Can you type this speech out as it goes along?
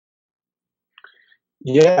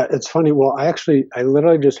Yeah, it's funny. Well, I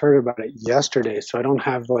literally just heard about it yesterday, so I don't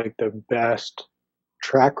have like the best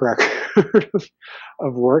track record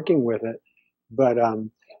of working with it. But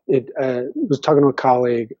it was talking to a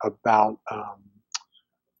colleague about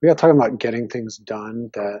we got talking about getting things done,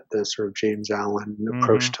 the sort of James Allen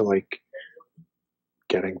approach Mm-hmm. to like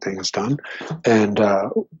getting things done, and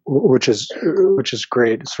which is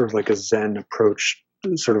great. It's sort of like a Zen approach,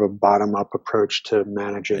 sort of a bottom up approach to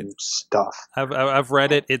managing stuff. I've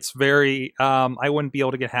read it. It's very I wouldn't be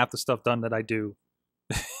able to get half the stuff done that I do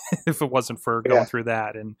if it wasn't for going Yeah, through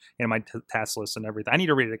that and my task list and everything. I need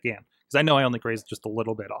to read it again because I know I only grazed just a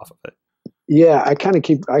little bit off of it. yeah.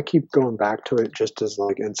 I keep going back to it just as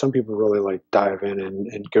like, and some people really like dive in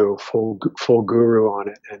and go full guru on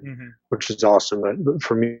it, and Mm-hmm. which is awesome. But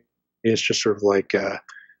for me, it's just sort of like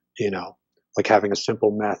you know, like having a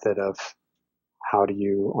simple method of how do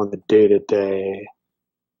you on the day to day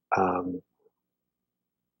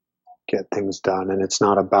get things done, and it's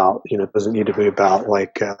not about it doesn't need to be about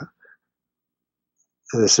like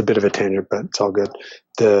this is a bit of a tangent, but it's all good.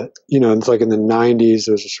 It's like in the '90s,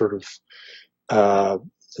 there's a sort of uh,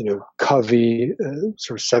 Covey,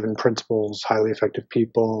 sort of seven principles, highly effective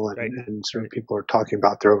people, Right. and sort of Right. people are talking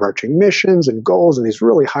about their overarching missions and goals and these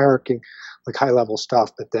really hierarchy, like high level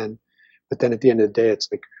stuff. But then at the end of the day, it's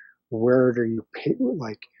like, where do you pay,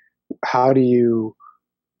 like, how do you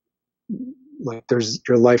like there's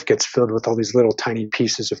your life gets filled with all these little tiny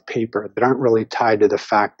pieces of paper that aren't really tied to the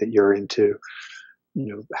fact that you're into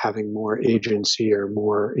having more agency or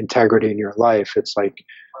more integrity in your life. It's like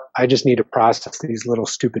I just need to process these little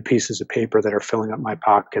stupid pieces of paper that are filling up my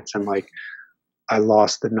pockets, and like I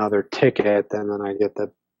lost another ticket, and then I get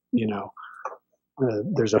you know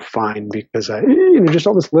there's a fine because just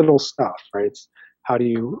all this little stuff, right? It's how do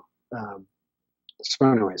you so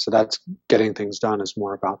anyway, so that's getting things done is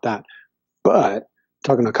more about that. But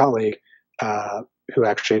talking to a colleague uh, who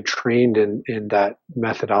actually trained in that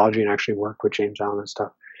methodology and actually worked with James Allen and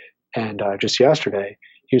stuff, and just yesterday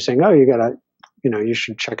he was saying, "Oh, you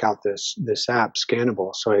should check out this app,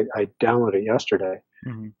 Scannable." So I downloaded it yesterday,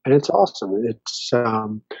 Mm-hmm. and it's awesome. It's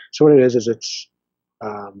so what it is it's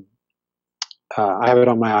um, I have it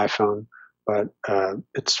on my iPhone, but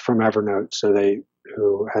it's from Evernote, so they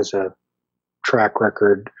who has a track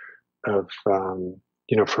record of from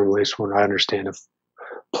at least what I understand of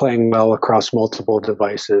playing well across multiple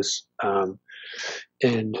devices.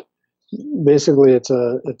 And basically, it's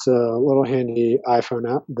a little handy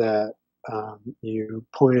iPhone app that you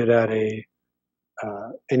point it at a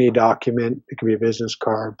any document. It can be a business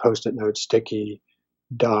card, post-it note, sticky,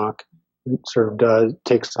 doc. It sort of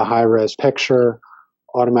takes a high res picture,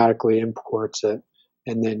 automatically imports it,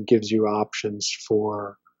 and then gives you options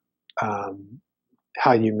for um,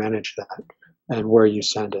 how you manage that and where you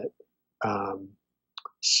send it. Um,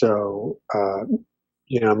 so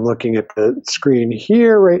I'm looking at the screen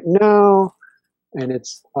here right now, and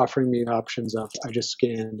it's offering me options of I just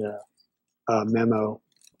scanned a memo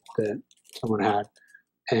that someone had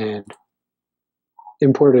and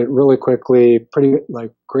imported it really quickly, pretty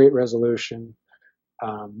like great resolution.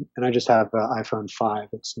 And I just have an iPhone 5.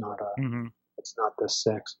 Mm-hmm. It's not the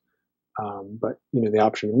 6. But the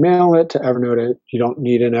option to mail it to Evernote. You don't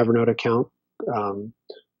need an Evernote account. Um,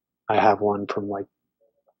 I have one from like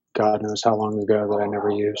God knows how long ago that I never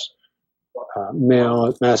use. Mail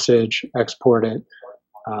it, message, export it,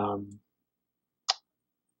 um,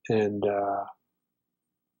 and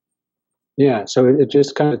yeah. So it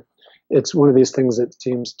just kind of it's one of these things that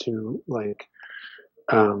seems to like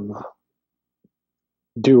um,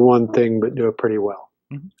 do one thing but do it pretty well.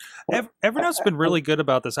 Mhm. Evernote's been really good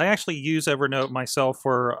about this. I actually use Evernote myself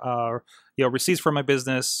for receipts for my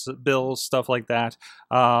business, bills, stuff like that.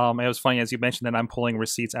 It was funny as you mentioned that I'm pulling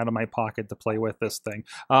receipts out of my pocket to play with this thing.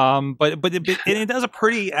 But it does a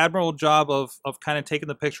pretty admirable job of kind of taking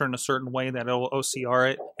the picture in a certain way that it'll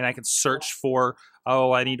OCR it, and I can search for.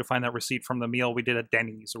 Oh, I need to find that receipt from the meal we did at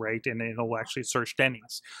Denny's, right? And it'll actually search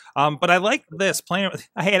Denny's. But I like this playing.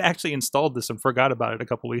 I had actually installed this and forgot about it a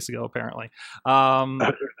couple weeks ago, apparently. Um,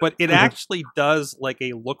 but it actually does like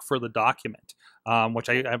a look for the document, which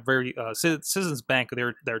I very Citizens Bank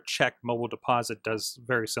their check mobile deposit does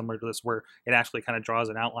very similar to this, where it actually kind of draws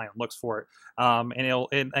an outline and looks for it.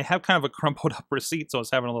 And I have kind of a crumpled up receipt, so I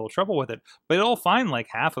was having a little trouble with it, but it'll find like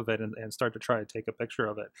half of it and start to try to take a picture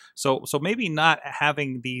of it. So maybe not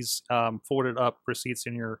having these folded up receipts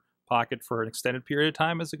in your pocket for an extended period of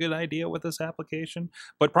time is a good idea with this application,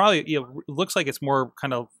 but probably it looks like it's more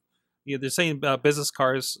kind of they're saying business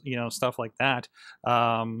cards, stuff like that.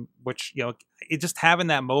 Which it just having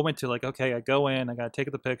that moment to like, okay, I go in, I gotta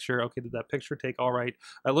take the picture. Okay, did that picture take all right?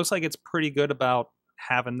 It looks like it's pretty good about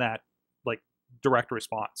having that like direct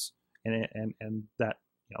response and that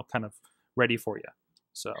kind of ready for you.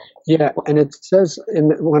 So yeah, and it says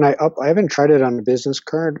I haven't tried it on a business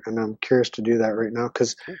card, and I'm curious to do that right now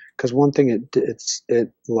because one thing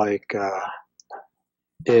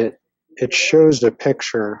it shows a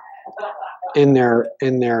picture in their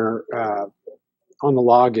on the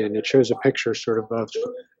login. It shows a picture sort of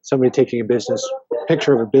somebody taking a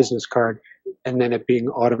picture of a business card, and then it being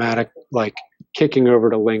automatic, like kicking over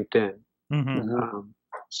to LinkedIn.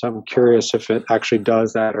 So I'm curious if it actually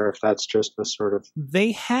does that, or if that's just a sort of.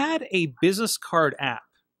 They had a business card app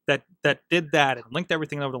that did that and linked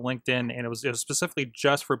everything over to LinkedIn, and it was specifically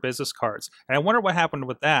just for business cards. And I wonder what happened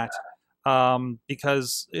with that,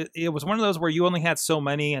 because it was one of those where you only had so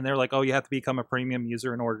many, and they're like, oh, you have to become a premium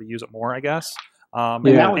user in order to use it more, I guess.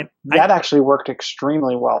 And that actually worked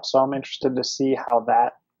extremely well. So I'm interested to see how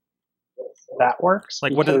that works.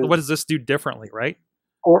 Like, what does this do differently, right?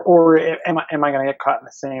 Or am I going to get caught in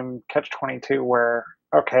the same catch-22 where,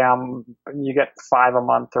 okay, you get 5 a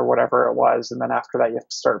month or whatever it was, and then after that you have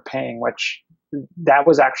to start paying, which that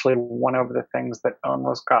was actually one of the things that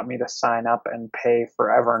almost got me to sign up and pay for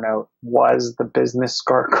Evernote was the business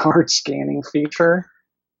card scanning feature.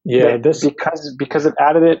 Yeah, because it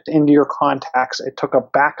added it into your contacts, it took a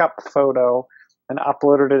backup photo and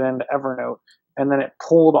uploaded it into Evernote. And then it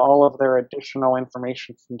pulled all of their additional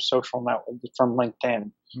information from from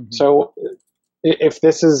LinkedIn. So if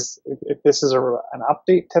this is an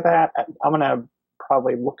update to that, I'm gonna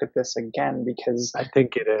probably look at this again because I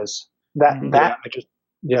think it is. I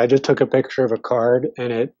just took a picture of a card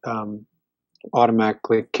and it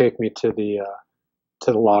automatically kicked me to the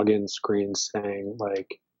login screen saying like,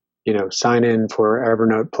 sign in for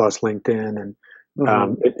Evernote plus LinkedIn, and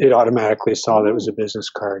it automatically saw that it was a business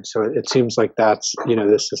card. So it seems like that's,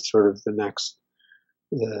 this is sort of the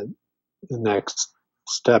next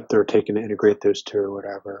step they're taking to integrate those two or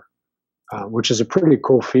whatever, which is a pretty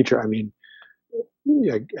cool feature. I mean,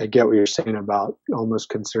 I get what you're saying about almost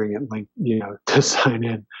considering it linked, to sign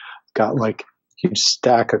in. Got like a huge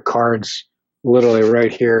stack of cards literally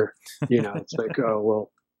right here. It's like, oh,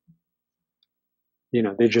 well,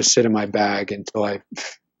 they just sit in my bag until they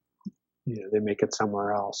make it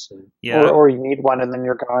somewhere else. Or you need one and then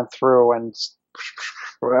you're going through and,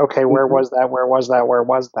 okay, where was that? Where was that? Where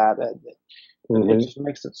was that? It just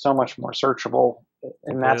makes it so much more searchable.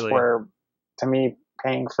 And that's where, to me,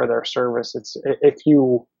 paying for their service, if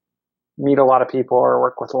you meet a lot of people or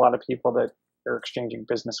work with a lot of people that are exchanging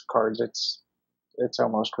business cards, it's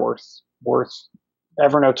almost worth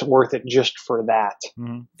Evernote's worth it just for that.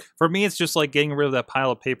 For me, it's just like getting rid of that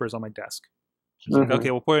pile of papers on my desk. Like,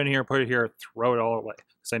 okay, we'll put it in here, throw it all away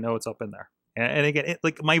because I know it's up in there. And again,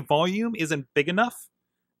 my volume isn't big enough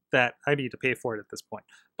that I need to pay for it at this point.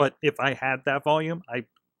 But if I had that volume,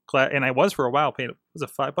 and I was for a while paying, was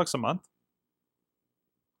it $5 a month?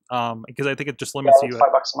 Because I think it just limits you. $5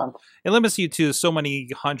 a month. It limits you to so many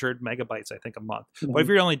 100 megabytes, I think, a month. But if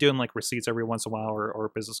you're only doing like receipts every once in a while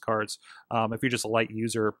or business cards, if you're just a light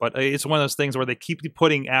user, but it's one of those things where they keep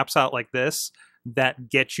putting apps out like this that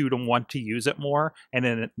get you to want to use it more, and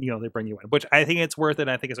then they bring you in, which I think it's worth it.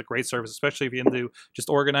 I think it's a great service, especially if you're into just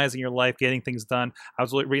organizing your life, getting things done. I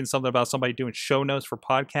was reading something about somebody doing show notes for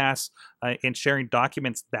podcasts and sharing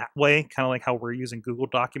documents that way, kind of like how we're using Google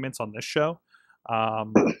Documents on this show.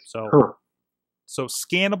 So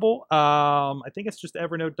Scannable, I think it's just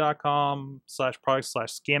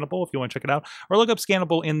evernote.com/product/Scannable if you want to check it out, or look up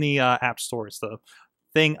Scannable in the app store. It's the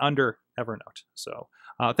thing under Evernote. So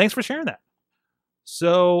thanks for sharing that.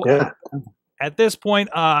 So at this point,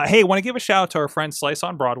 hey, want to give a shout out to our friend Slice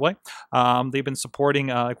on Broadway. They've been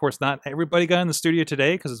supporting, of course, not everybody got in the studio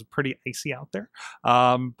today because it's pretty icy out there.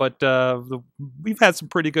 But we've had some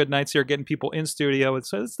pretty good nights here getting people in studio.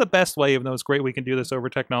 It's the best way, even though it's great we can do this over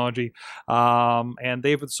technology. And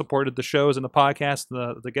they've supported the shows and the podcast,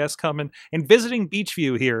 the guests coming and visiting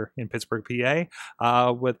Beachview here in Pittsburgh, PA,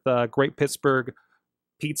 with Great Pittsburgh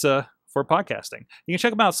Pizza for podcasting. You can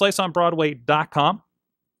check them out, sliceonbroadway.com.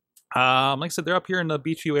 Like I said, they're up here in the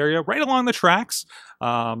Beachview area, right along the tracks,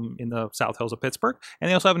 in the South Hills of Pittsburgh. And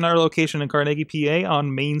they also have another location in Carnegie, PA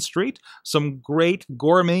on Main Street. Some great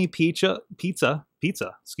gourmet pizza,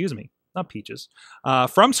 excuse me, not peaches,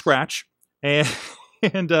 from scratch. And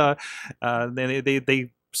they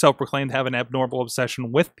self-proclaim to have an abnormal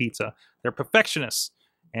obsession with pizza. They're perfectionists.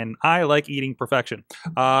 And I like eating perfection.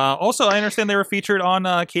 Also, I understand they were featured on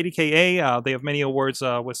KDKA. They have many awards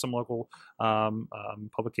with some local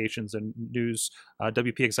publications and news.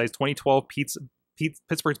 WPXI's 2012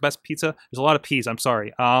 Pittsburgh's Best Pizza. There's a lot of P's, I'm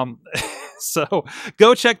sorry. So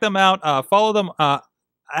go check them out. Follow them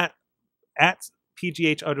at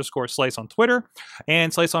PGH_Slice on Twitter,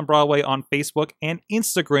 and Slice on Broadway on Facebook and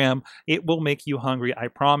Instagram. It will make you hungry, I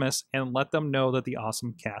promise, and let them know that the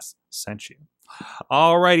Awesome Cast sent you.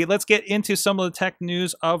 Alrighty, let's get into some of the tech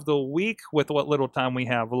news of the week with what little time we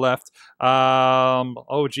have left.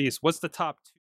 Oh geez, what's the top two?